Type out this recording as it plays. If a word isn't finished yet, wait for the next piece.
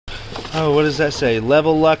Oh, what does that say?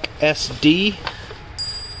 Level Luck SD?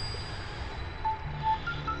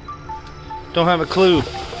 Don't have a clue.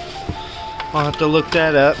 I'll have to look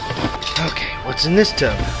that up. Okay, what's in this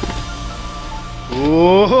tub?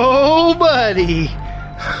 Whoa, buddy!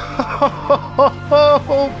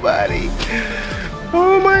 Oh, buddy!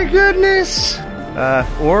 Oh my goodness! I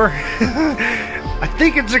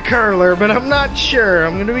think it's a curler, but I'm not sure.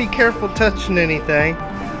 I'm gonna be careful touching anything.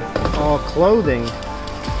 All clothing.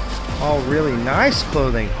 All really nice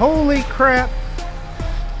clothing. Holy crap!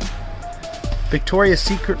 Victoria's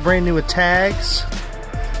Secret brand new with tags.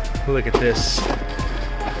 Look at this.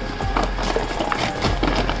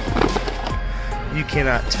 You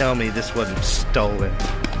cannot tell me this wasn't stolen.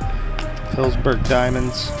 Pillsbury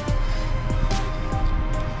diamonds.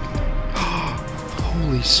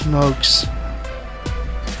 Holy smokes.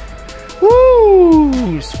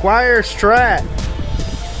 Woo! Squire Strat.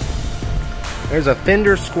 There's a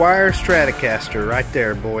Fender Squire Stratocaster right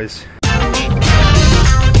there, boys.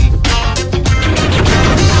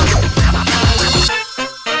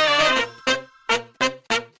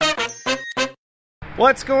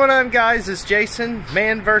 What's going on, guys? It's Jason,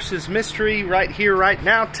 Man vs. Mystery, right here, right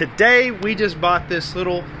now. Today, we just bought this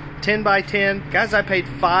little 10x10. Guys, I paid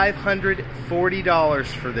 $540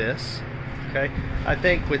 for this. Okay, I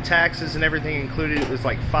think with taxes and everything included, it was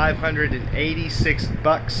like 586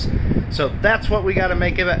 bucks. So that's what we got to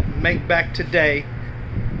make back today.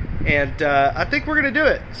 And I think we're going to do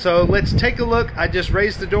it. So let's take a look. I just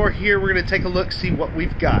raised the door here. We're going to take a look, see what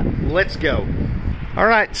we've got. Let's go.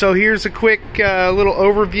 Alright, so here's a quick little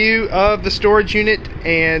overview of the storage unit,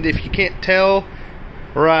 and if you can't tell,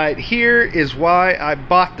 right here is why I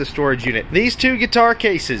bought the storage unit. These two guitar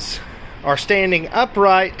cases are standing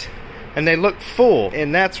upright and they look full,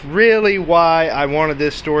 and that's really why I wanted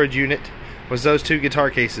this storage unit, was those two guitar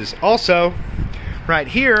cases. Also, right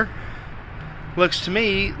here looks to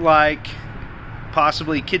me like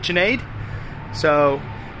possibly KitchenAid, so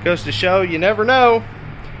goes to show you never know.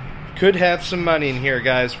 Could have some money in here,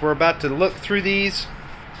 guys. We're about to look through these,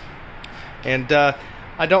 and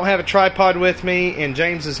I don't have a tripod with me, and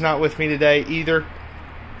James is not with me today either.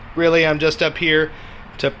 Really, I'm just up here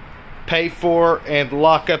to pay for and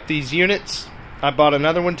lock up these units. I bought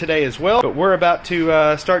another one today as well, but we're about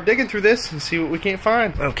to start digging through this and see what we can't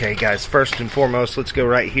find. Okay, guys, first and foremost, let's go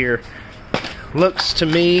right here. Looks to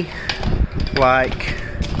me like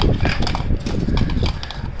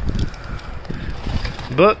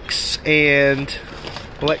books and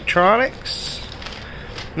electronics.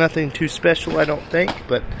 Nothing too special, I don't think,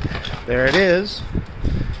 but there it is.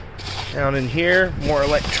 Down in here, more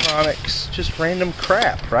electronics, just random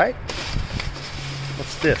crap, right?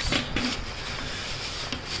 What's this?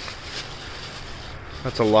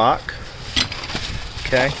 That's a lock.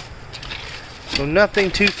 Okay. So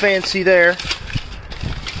nothing too fancy there.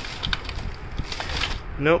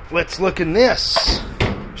 Nope, let's look in this,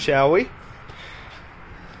 shall we?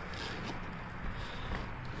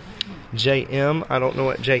 JM, I don't know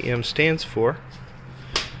what JM stands for.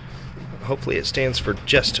 Hopefully it stands for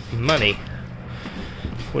just money.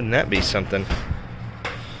 Wouldn't that be something?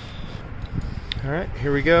 Alright,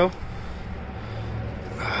 here we go.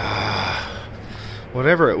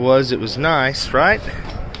 Whatever it was nice, right?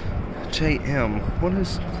 JM, what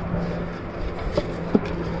is...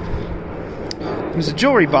 It was a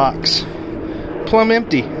jewelry box. Plumb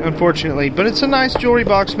empty, unfortunately, but it's a nice jewelry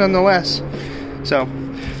box nonetheless. So,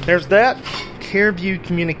 there's that. CareView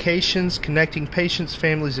Communications, connecting patients,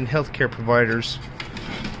 families, and healthcare providers.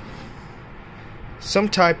 Some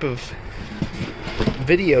type of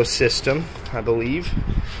video system, I believe.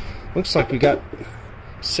 Looks like we got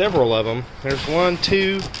several of them. There's one,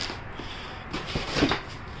 two.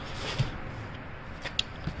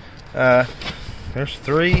 There's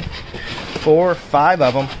 3, 4, 5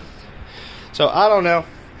 of them. So I don't know.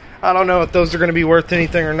 I don't know if those are going to be worth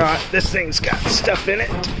anything or not. This thing's got stuff in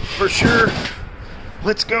it, for sure.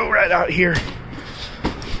 Let's go right out here.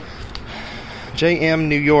 JM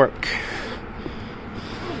New York.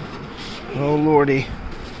 Oh, lordy.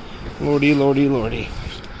 Lordy, lordy, lordy.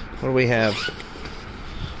 What do we have?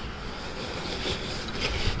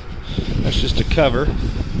 That's just a cover.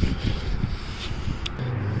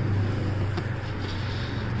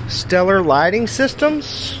 Stellar Lighting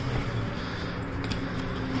Systems.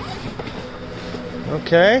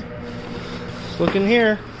 Okay, let's look in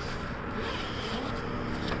here.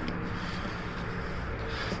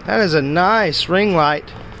 That is a nice ring light.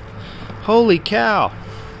 Holy cow.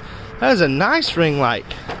 That is a nice ring light.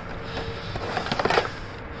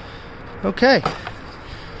 Okay.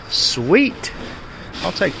 Sweet.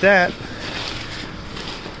 I'll take that.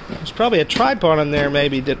 Let's There's probably a tripod in there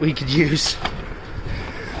maybe that we could use,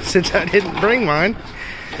 since I didn't bring mine.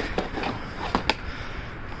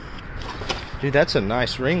 Dude, that's a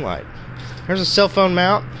nice ring light. There's a cell phone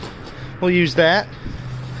mount. We'll use that.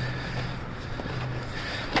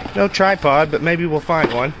 No tripod, but maybe we'll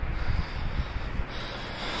find one.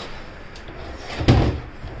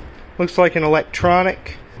 Looks like an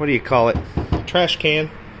electronic, what do you call it? Trash can.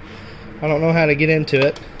 I don't know how to get into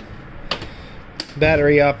it.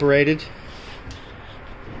 Battery operated.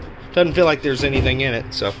 Doesn't feel like there's anything in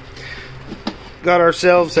it, so. Got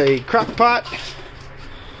ourselves a crock pot.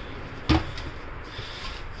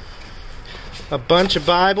 A bunch of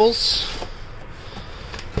Bibles.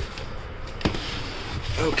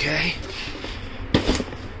 Okay.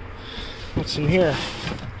 What's in here?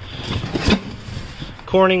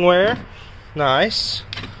 Corningware. Nice.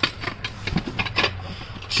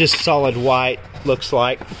 It's just solid white, looks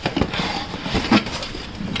like.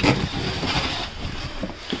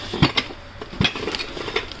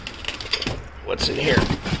 What's in here?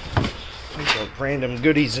 There's random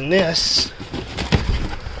goodies in this.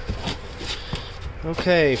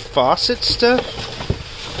 Okay, faucet stuff.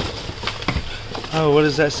 Oh, what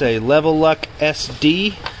does that say? Level Luck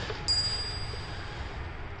SD.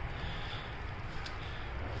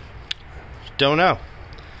 Don't know.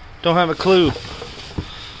 Don't have a clue.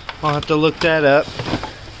 I'll have to look that up.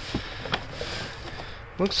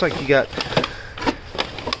 Looks like you got...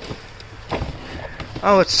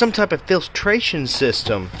 Oh, it's some type of filtration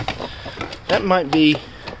system. That might be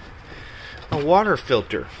a water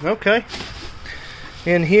filter. Okay.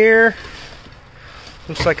 In here,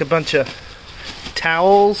 looks like a bunch of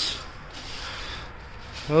towels.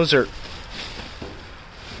 Those are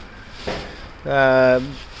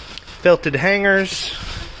felted hangers.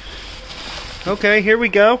 Okay, here we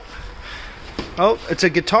go. Oh, it's a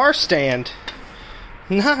guitar stand.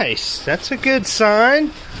 Nice. That's a good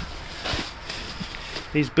sign.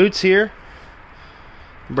 These boots here.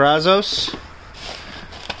 Brazos.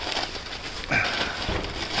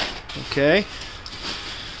 Okay.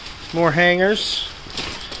 More hangers.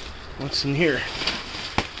 What's in here?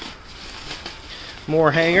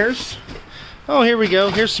 More hangers. Oh, here we go.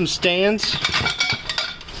 Here's some stands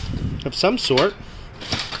of some sort.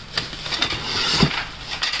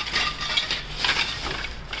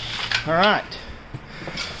 Alright.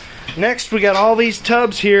 Next, we got all these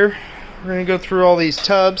tubs here. We're going to go through all these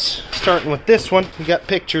tubs. Starting with this one. We got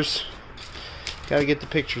pictures. Got to get the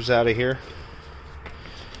pictures out of here.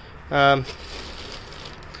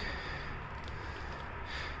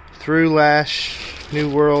 Through Lash, New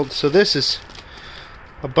World. So this is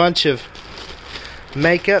a bunch of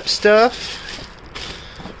makeup stuff.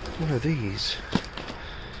 What are these?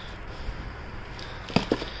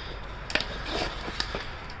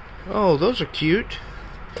 Oh, those are cute.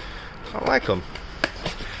 I like them.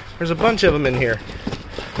 There's a bunch of them in here.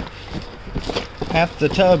 Half the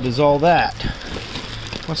tub is all that.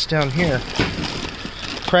 What's down here?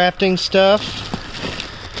 Crafting stuff.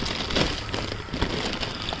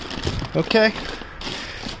 Okay.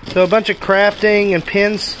 So a bunch of crafting and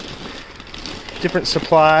pins. Different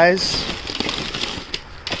supplies.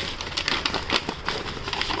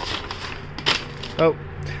 Oh,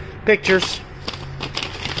 pictures.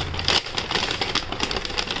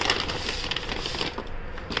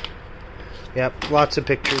 Yep, lots of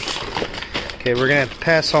pictures. Okay, we're gonna have to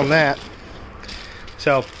pass on that.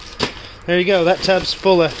 So, there you go. That tub's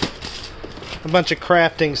full of a bunch of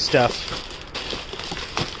crafting stuff.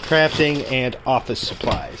 Crafting and office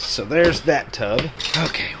supplies. So there's that tub.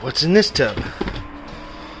 Okay, what's in this tub?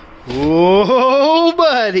 Whoa,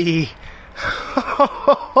 buddy!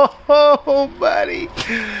 Oh, buddy!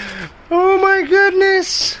 Oh my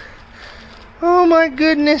goodness! Oh my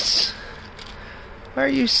goodness! Are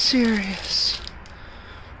you serious?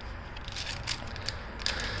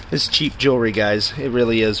 This is cheap jewelry, guys. It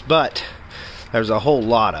really is. But there's a whole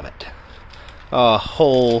lot of it. A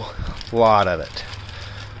whole lot of it.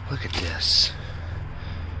 Look at this.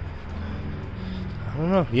 I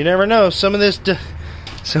don't know. You never know. Some of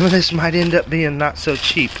this might end up being not so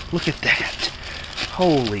cheap. Look at that.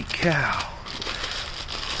 Holy cow.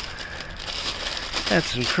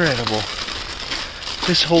 That's incredible.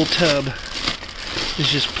 This whole tub is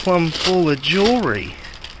just plumb full of jewelry.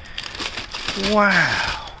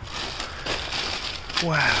 Wow.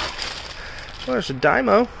 Wow. Well, there's a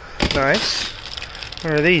Dymo. Nice.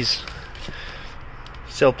 What are these?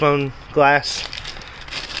 Cell phone glass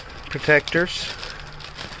protectors.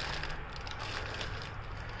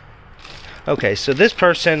 Okay, so this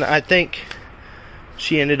person, I think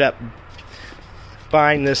she ended up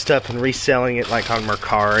buying this stuff and reselling it like on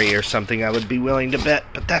Mercari or something, I would be willing to bet,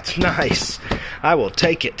 but that's nice. I will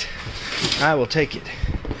take it. I will take it.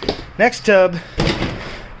 Next tub,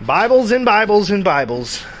 Bibles and Bibles and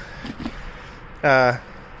Bibles.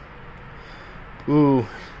 Ooh,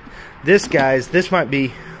 this might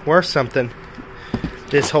be worth something.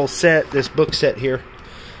 This whole set, this book set here,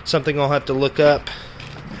 something I'll have to look up.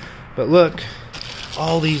 But look,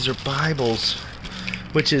 all these are Bibles,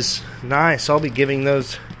 which is nice. I'll be giving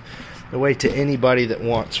those away to anybody that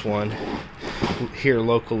wants one here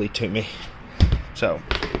locally to me. So,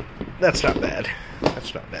 that's not bad.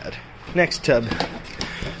 That's not bad. Next tub.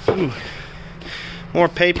 Ooh. More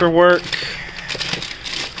paperwork.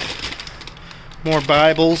 More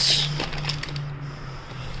Bibles.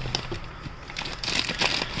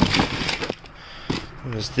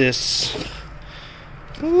 What is this?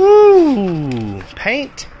 Ooh,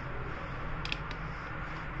 paint.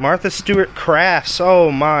 Martha Stewart Crafts.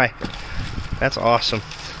 Oh my. That's awesome.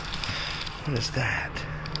 What is that?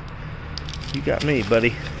 You got me,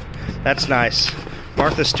 buddy. That's nice.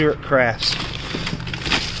 Martha Stewart Crafts.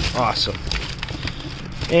 Awesome.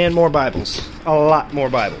 And more Bibles. A lot more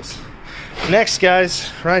Bibles. Next,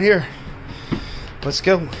 guys, right here. Let's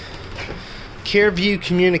go. CareView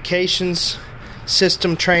Communications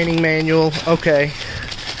System Training Manual. Okay.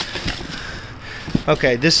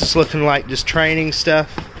 Okay, this is looking like just training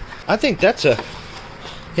stuff. I think that's a,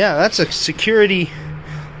 yeah, that's a security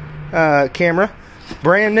camera.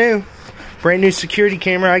 Brand new. Brand new security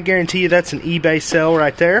camera. I guarantee you that's an eBay sale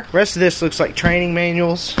right there. Rest of this looks like training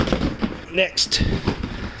manuals. Next.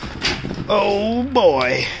 Oh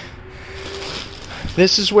boy.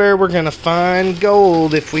 This is where we're going to find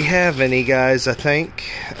gold if we have any, guys, I think.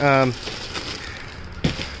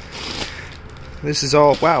 This is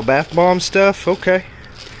all, wow, bath bomb stuff. Okay.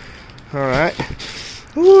 Alright.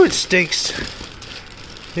 Ooh, it stinks.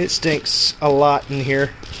 It stinks a lot in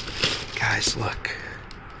here. Guys, look.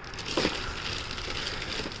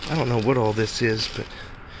 I don't know what all this is, but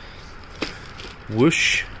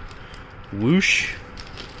whoosh, whoosh,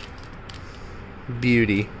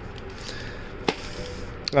 beauty.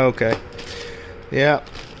 Okay. Yeah.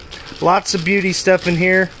 Lots of beauty stuff in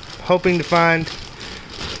here. Hoping to find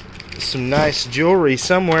some nice jewelry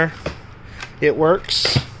somewhere. It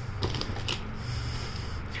works.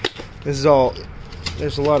 This is all,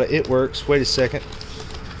 there's a lot of it works. Wait a second.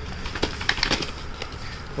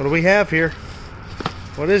 What do we have here?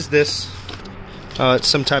 What is this? Oh, it's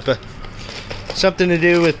some type of, something to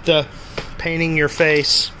do with painting your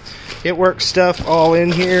face. It works stuff all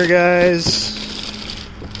in here, guys.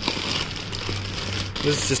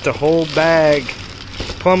 This is just a whole bag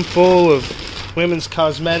plumb full of women's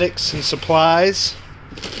cosmetics and supplies.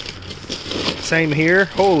 Same here.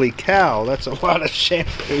 Holy cow, that's a lot of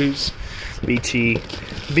shampoos. BT.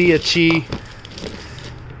 Be a chi.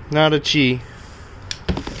 Not a chi.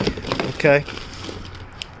 Okay.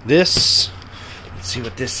 This, let's see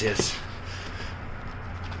what this is.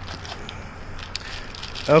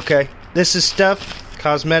 Okay, this is stuff,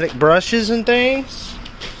 cosmetic brushes and things.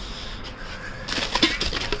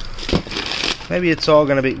 Maybe it's all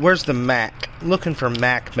gonna be, where's the MAC? I'm looking for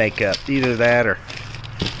MAC makeup, either that or,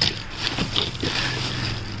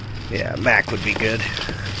 yeah, MAC would be good.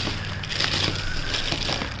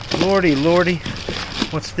 Lordy, lordy,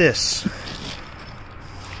 what's this?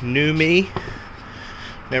 New Me?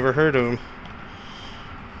 Never heard of him.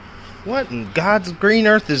 What in God's green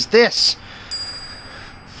earth is this?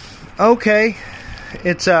 Okay.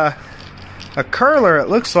 It's a curler, it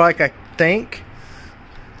looks like, I think.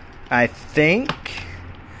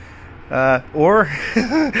 Or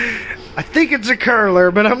I think it's a curler,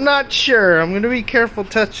 but I'm not sure. I'm going to be careful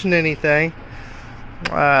touching anything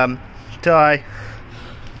until I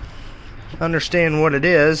understand what it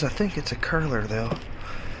is. I think it's a curler, though.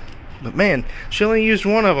 But man, she only used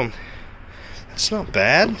one of them. That's not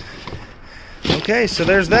bad. Okay, so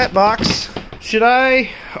there's that box. Should I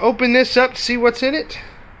open this up to see what's in it?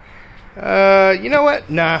 You know what?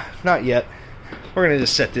 Nah, not yet. We're gonna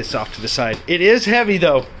just set this off to the side. It is heavy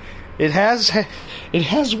though. It has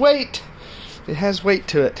weight. It has weight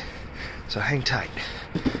to it. So hang tight.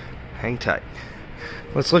 Hang tight.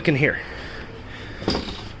 Let's look in here.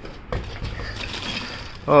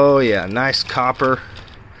 Oh yeah, nice copper.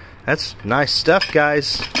 That's nice stuff,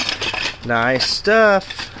 guys. Nice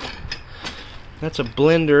stuff. That's a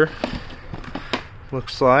blender.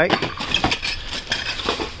 Looks like.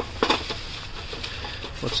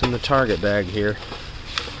 What's in the Target bag here?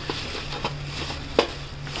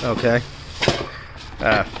 Okay.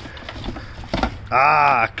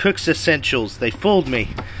 Cook's Essentials. They fooled me.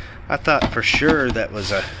 I thought for sure that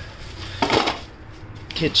was a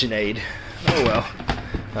KitchenAid. Oh well.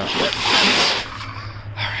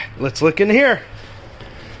 Alright, let's look in here.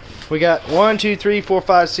 We got 1, 2, 3, 4,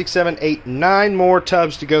 5, 6, 7, 8, 9 more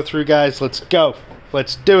tubs to go through, guys. Let's go.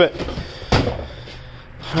 Let's do it.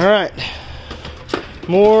 Alright.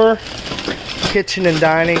 More kitchen and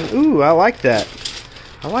dining. Ooh, I like that.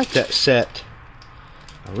 I like that set.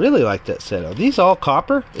 I really like that set. Are these all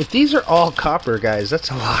copper? If these are all copper, guys,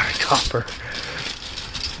 that's a lot of copper.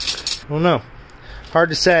 I don't know. Hard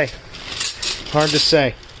to say. Hard to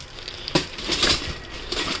say.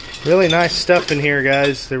 Really nice stuff in here,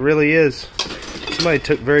 guys. There really is. Somebody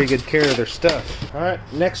took very good care of their stuff. Alright,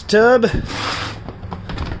 next tub.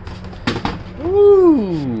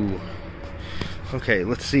 Ooh. Okay,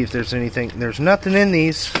 let's see if there's anything. There's nothing in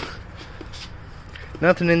these.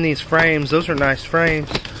 Nothing in these frames. Those are nice frames.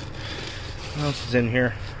 What else is in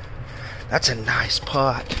here? That's a nice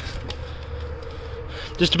pot.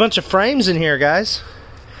 Just a bunch of frames in here, guys.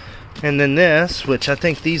 And then this, which I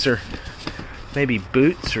think these are maybe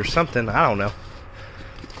boots or something. I don't know.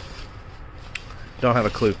 Don't have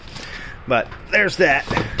a clue. But there's that.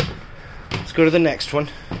 Let's go to the next one.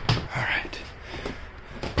 Alright.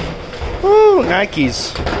 Ooh,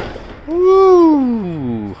 Nikes.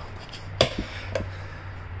 Ooh.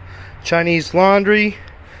 Chinese laundry.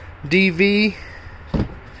 DV.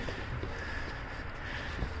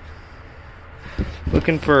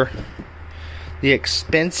 Looking for the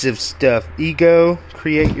expensive stuff. Ego,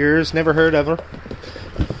 create yours. Never heard of her.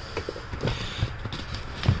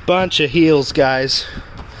 Bunch of heels, guys.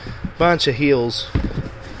 Bunch of heels.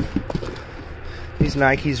 These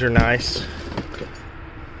Nikes are nice.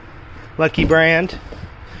 Lucky brand.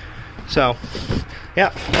 So,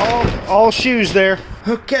 yeah, all shoes there.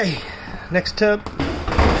 Okay, next tub.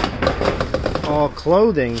 All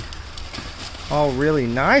clothing. All really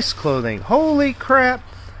nice clothing. Holy crap.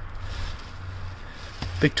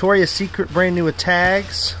 Victoria's Secret brand new with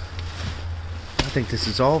tags. I think this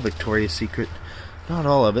is all Victoria's Secret. Not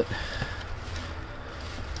all of it.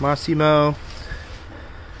 Massimo.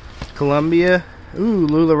 Columbia. Ooh,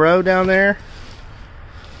 LuLaRoe down there.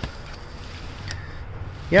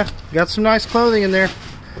 Yeah, got some nice clothing in there.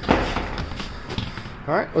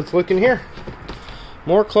 Alright, let's look in here.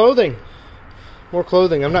 More clothing. More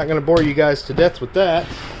clothing. I'm not going to bore you guys to death with that.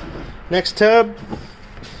 Next tub.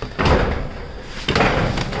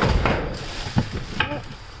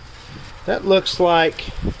 That looks like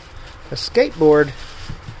a skateboard.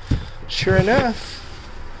 Sure enough.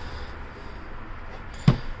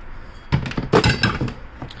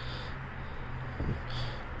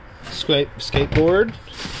 Skateboard.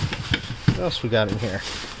 What else we got in here?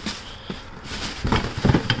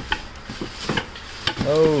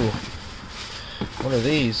 Oh, what are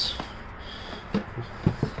these?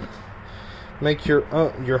 Make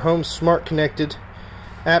your home smart connected,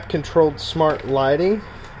 app controlled smart lighting.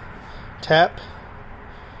 Tap.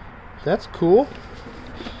 That's cool.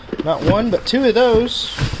 Not one, but two of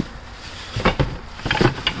those.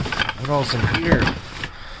 What else in here?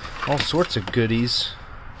 All sorts of goodies.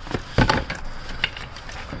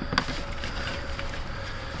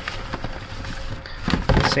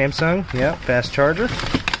 Samsung, yeah, fast charger.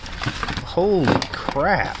 Holy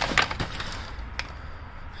crap.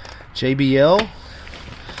 JBL.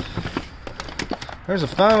 There's a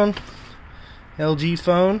phone. LG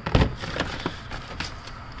phone.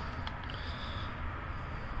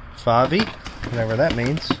 Favi, whatever that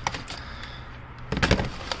means.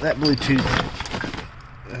 That Bluetooth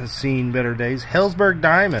has seen better days. Hellsberg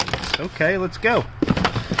Diamonds. Okay, let's go.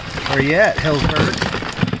 Where you at, Hellsberg?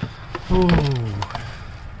 Ooh.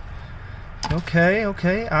 Okay,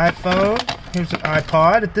 okay. iPhone. Here's an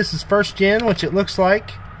iPod. If this is first gen, which it looks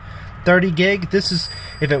like, 30 gig. This is,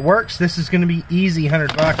 if it works, this is going to be easy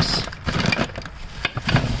 $100.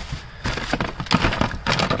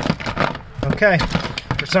 Okay.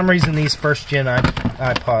 For some reason, these first gen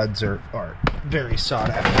iPods are very sought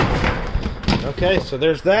after. Okay, so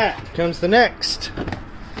there's that. Comes the next.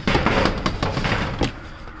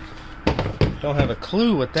 Don't have a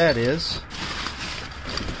clue what that is.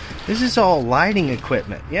 This is all lighting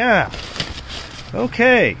equipment. Yeah.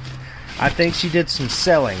 Okay. I think she did some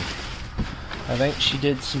selling.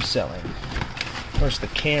 Where's the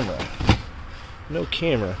camera? No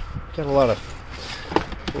camera. Got a lot of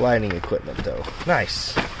lighting equipment though.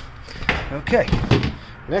 Nice. Okay.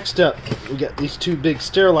 Next up, we got these two big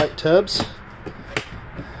Sterilite tubs.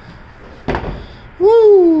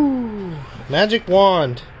 Woo! Magic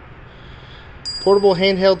wand. Portable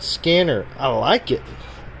handheld scanner. I like it.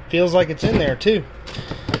 Feels like it's in there too.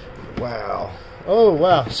 Wow. Oh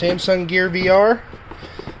wow. Samsung Gear VR.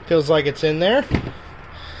 Feels like it's in there.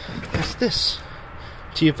 What's this?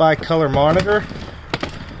 TFI color monitor.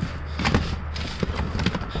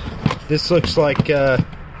 This looks like,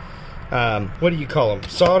 what do you call them?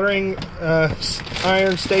 Soldering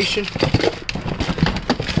iron station.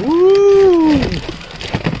 Woo!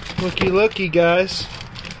 Looky, looky, guys.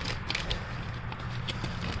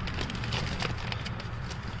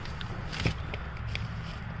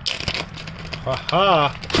 Ha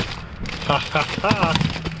ha! Ha ha ha!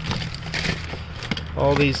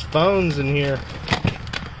 All these phones in here.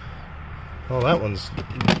 Oh, that one's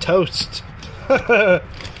toast. I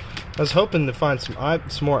was hoping to find some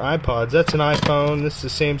more iPods. That's an iPhone. This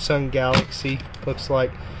is a Samsung Galaxy. Looks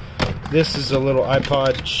like this is a little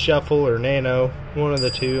iPod Shuffle or Nano. One of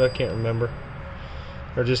the two. I can't remember.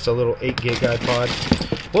 Or just a little 8 gig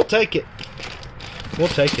iPod. We'll take it. We'll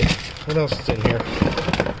take it. What else is in here?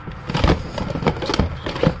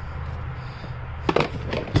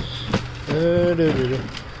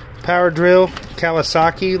 Power drill,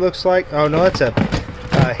 Kawasaki looks like. Oh no, that's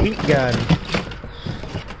a heat gun.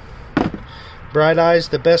 Bright Eyes,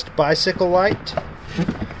 the best bicycle light.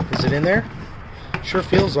 Is it in there? Sure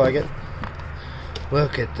feels like it.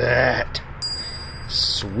 Look at that.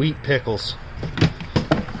 Sweet pickles.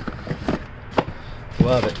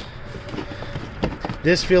 Love it.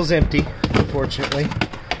 This feels empty, unfortunately.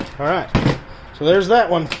 Alright, so there's that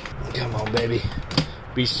one. Come on, baby.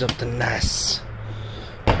 Be something nice.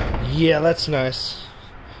 Yeah, that's nice.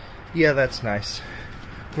 Yeah, that's nice.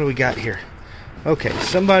 What do we got here? Okay,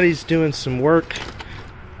 somebody's doing some work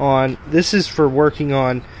on... This is for working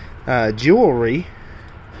on jewelry.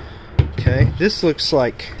 Okay, this looks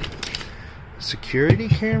like a security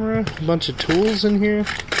camera. A bunch of tools in here.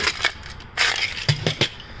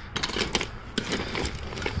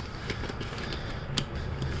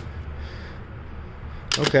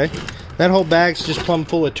 Okay. That whole bag's just plumb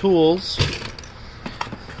full of tools.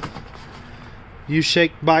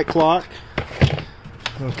 U-shaped bike lock.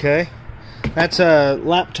 Okay. That's a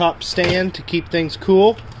laptop stand to keep things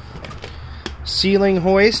cool. Ceiling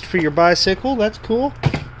hoist for your bicycle. That's cool.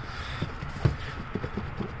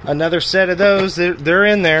 Another set of those. They're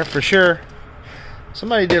in there for sure.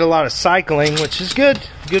 Somebody did a lot of cycling, which is good.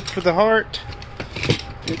 Good for the heart.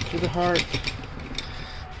 Good for the heart.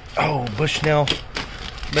 Oh, Bushnell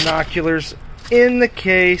binoculars in the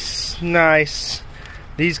case. Nice.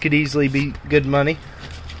 These could easily be good money.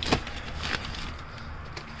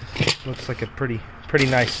 Looks like a pretty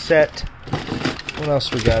nice set. What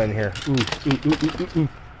else we got in here? Ooh.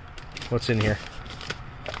 What's in here?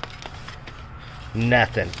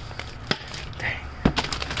 Nothing. Dang.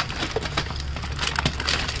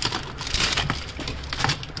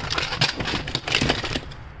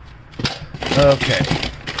 Okay.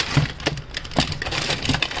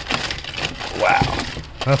 Wow.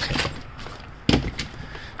 Okay.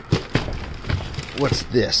 What's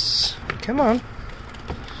this? Come on.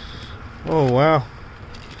 Oh, wow.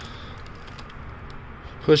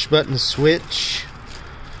 Push button switch.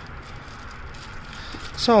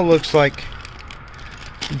 This all looks like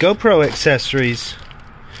GoPro accessories.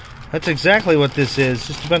 That's exactly what this is.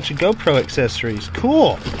 Just a bunch of GoPro accessories.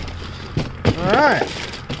 Cool. Alright.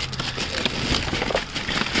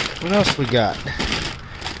 What else we got?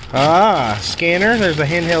 Ah, scanner. There's a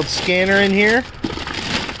handheld scanner in here.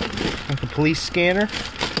 Like a police scanner.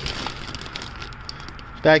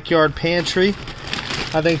 Backyard pantry.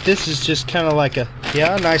 I think this is just kind of like a,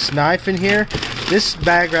 yeah, nice knife in here. This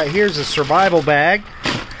bag right here is a survival bag.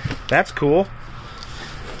 That's cool.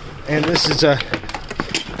 And this is a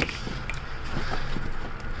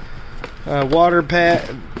water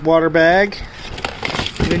bag.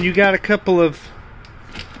 And then you got a couple of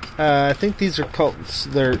I think these are called,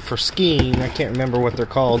 they're for skiing. I can't remember what they're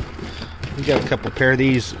called. We got a couple pair of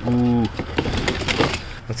these. Ooh.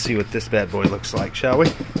 Let's see what this bad boy looks like, shall we?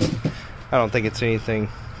 I don't think it's anything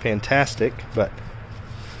fantastic, but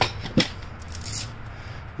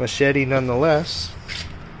machete nonetheless.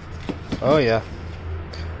 Oh yeah.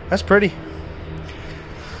 That's pretty.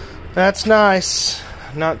 That's nice.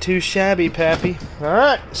 Not too shabby, Pappy.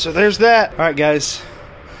 Alright, so there's that. Alright, guys.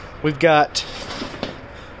 We've got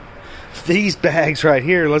these bags right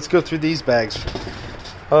here. Let's go through these bags.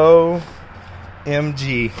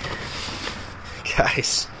 OMG.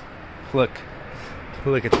 Guys, look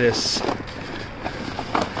at this.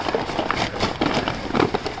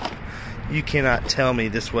 You cannot tell me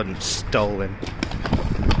this wasn't stolen.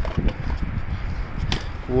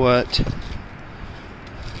 What?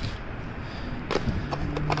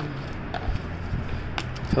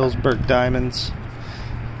 Hillsburg diamonds.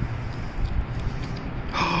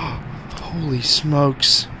 Holy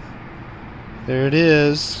smokes. There it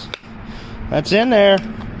is. That's in there.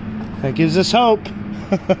 That gives us hope.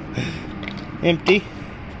 Empty.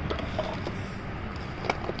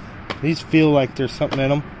 These feel like there's something in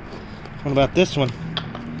them. What about this one?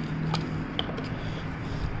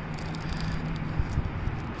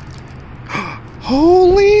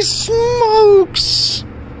 Holy smokes!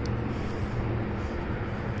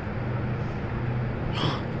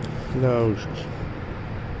 No.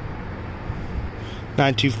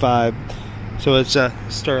 925. So it's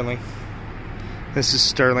sterling. This is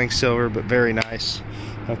sterling silver, but very nice.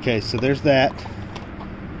 Okay, so there's that.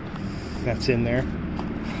 That's in there.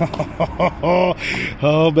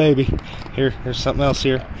 Oh baby. Here's something else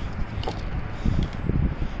here.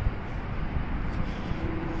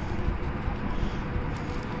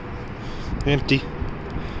 Empty.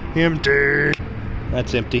 Empty.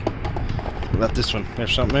 That's empty. What about this one?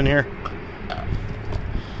 There's something in here.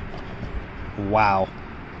 Wow.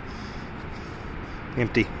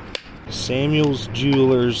 Empty. Samuel's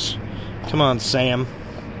Jewelers. Come on, Sam.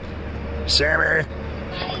 Sammy.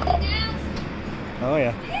 Oh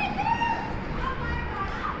yeah.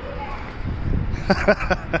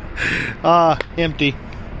 Empty.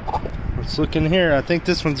 Let's look in here. I think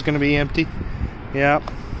this one's gonna be empty. Yep.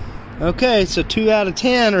 Okay, so 2 out of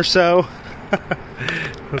 10 or so.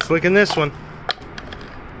 Let's look in this one.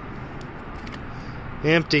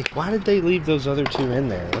 Empty. Why did they leave those other 2 in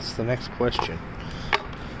there? That's the next question.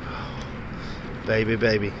 Baby,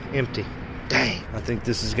 baby. Empty. Dang. I think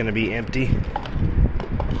this is gonna be empty.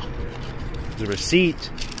 The receipt.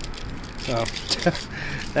 Oh,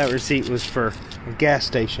 that receipt was for a gas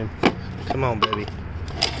station. Come on, baby.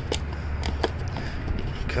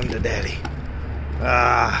 Come to daddy.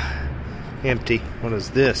 Empty. What is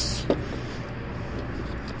this?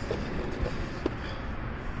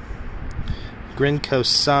 Grinco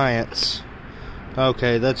Science.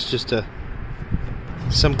 Okay, that's just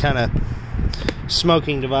some kind of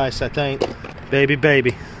smoking device, I think. Baby,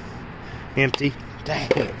 baby. Empty.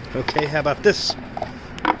 Dang. Okay, how about this?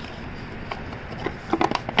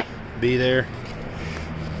 Be there.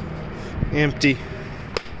 Empty.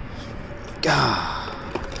 God.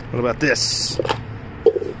 What about this?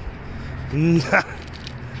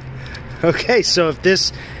 Okay, so if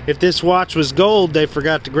this watch was gold, they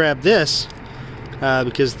forgot to grab this,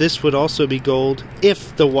 because this would also be gold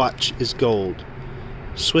if the watch is gold.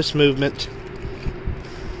 Swiss movement.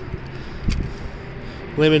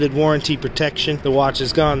 Limited warranty protection. The watch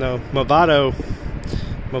is gone though. Movado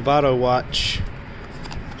watch.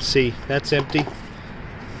 See, that's empty.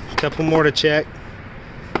 A couple more to check.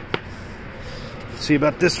 Let's see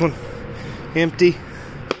about this one. Empty.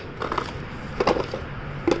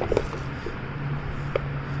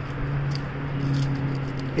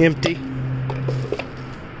 Empty.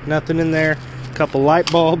 Nothing in there. A couple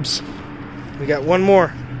light bulbs. We got one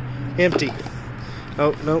more. Empty.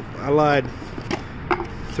 Oh, nope, I lied.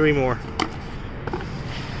 3 more.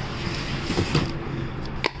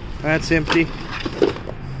 That's empty.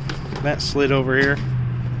 That slid over here.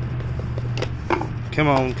 Come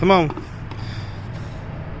on, come on.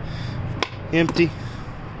 Empty.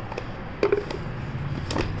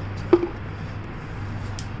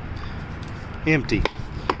 Empty.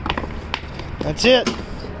 That's it.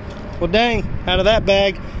 Well, dang, out of that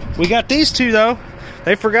bag. We got these 2 though.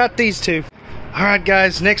 They forgot these 2. All right,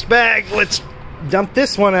 guys, next bag. Let's dump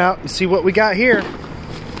this one out and see what we got here.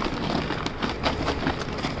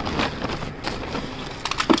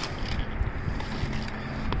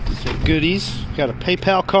 Some goodies. Got a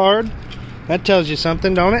PayPal card. That tells you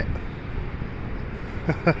something, don't it?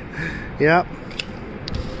 Yep.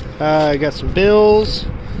 Got some bills.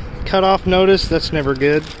 Cut off notice. That's never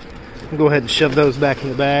good. I'll go ahead and shove those back in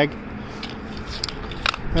the bag.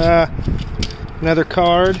 Another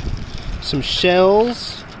card. Some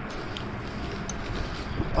shells.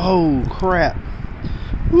 Oh crap.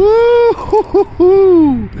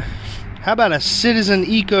 Woo-hoo-hoo-hoo. How about a Citizen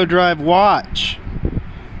Eco Drive watch?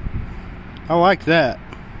 I like that.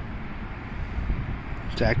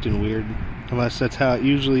 It's acting weird, unless that's how it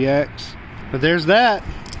usually acts. But there's that.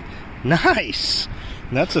 Nice.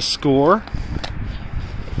 That's a score.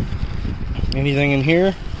 Anything in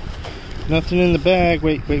here? Nothing in the bag.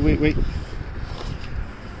 Wait.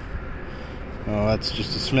 Oh, that's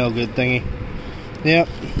just a smell good thingy. Yep.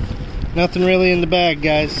 Nothing really in the bag,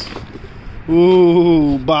 guys.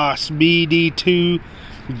 Ooh, Boss BD2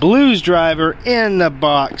 Blues driver in the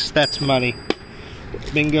box. That's money.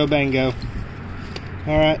 Bingo bango.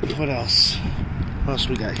 Alright, what else? What else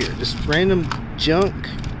we got here? Just random junk.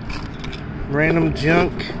 Random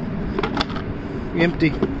junk.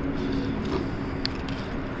 Empty.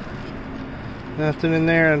 Nothing in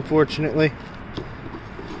there, unfortunately.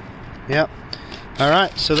 Yep.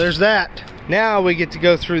 Alright, so there's that. Now we get to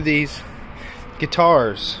go through these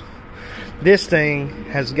guitars. This thing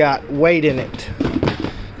has got weight in it.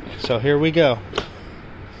 So here we go.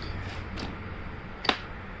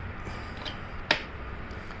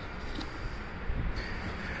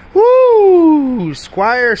 Woo!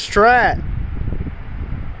 Squire Strat.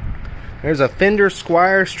 There's a Fender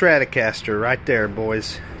Squire Stratocaster right there,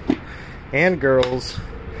 boys and girls.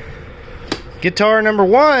 Guitar number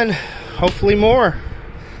 1. Hopefully more.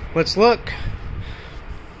 Let's look.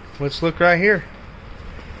 Let's look right here.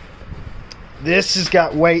 This has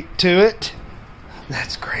got weight to it.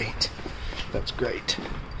 That's great. That's great.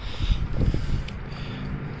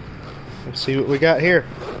 Let's see what we got here.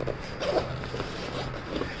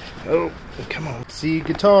 Oh, come on. See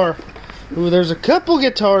guitar. Ooh, there's a couple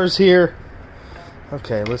guitars here.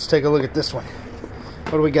 Okay, let's take a look at this one.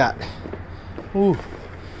 What do we got? Ooh,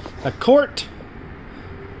 a Court.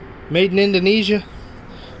 Made in Indonesia.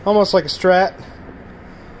 Almost like a Strat.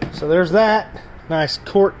 So there's that. Nice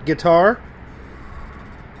Court guitar.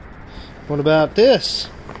 What about this?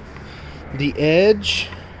 The Edge.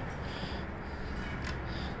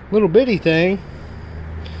 Little bitty thing.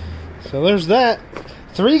 So there's that.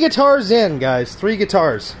 3 guitars in, guys. 3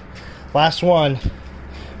 guitars. Last one.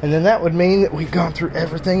 And then that would mean that we've gone through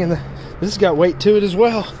everything in the... This has got weight to it as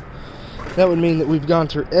well. That would mean that we've gone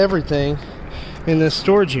through everything in this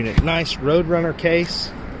storage unit. Nice Roadrunner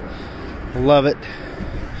case. Love it.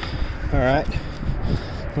 Alright.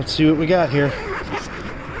 Let's see what we got here.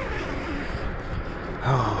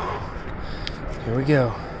 Oh. Here we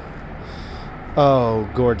go. Oh,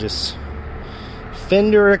 gorgeous.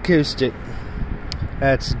 Fender Acoustic.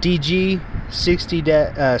 That's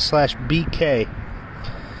DG60/BK.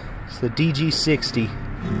 It's the DG60.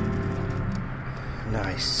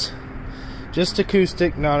 Nice. Just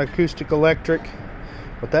acoustic, not acoustic electric.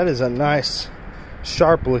 But that is a nice,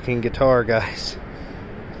 sharp looking guitar, guys.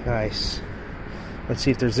 Nice. Let's see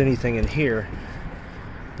if there's anything in here.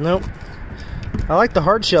 Nope. I like the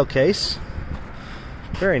hard shell case.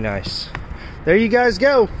 Very nice. There you guys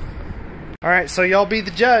go. Alright, so y'all be the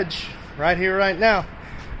judge. Right here, right now.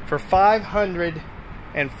 For $540.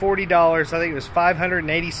 I think it was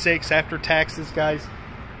 $586 after taxes, guys.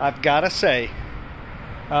 I've got to say,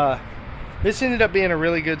 this ended up being a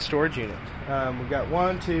really good storage unit. We got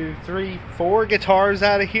 1, 2, 3, 4 guitars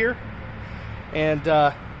out of here.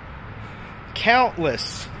 And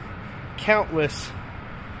countless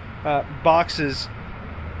boxes,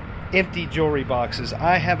 empty jewelry boxes.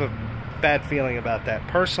 I have a bad feeling about that.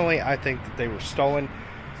 Personally, I think that they were stolen.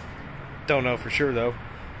 Don't know for sure though.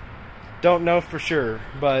 Don't know for sure,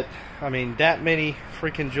 but I mean, that many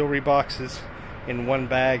freaking jewelry boxes in one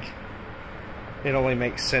bag, it only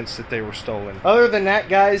makes sense that they were stolen. Other than that,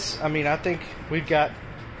 guys, I mean, I think we've got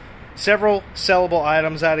several sellable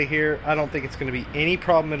items out of here. I don't think it's going to be any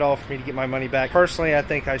problem at all for me to get my money back. Personally, I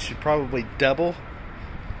think I should probably double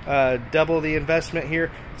the investment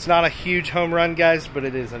here. It's not a huge home run, guys, but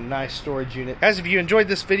it is a nice storage unit. Guys, if you enjoyed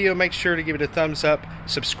this video, make sure to give it a thumbs up.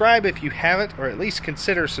 Subscribe if you haven't, or at least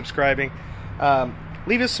consider subscribing.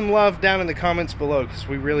 Leave us some love down in the comments below, because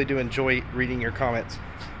we really do enjoy reading your comments.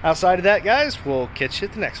 Outside of that, guys, we'll catch you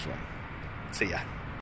at the next one. See ya.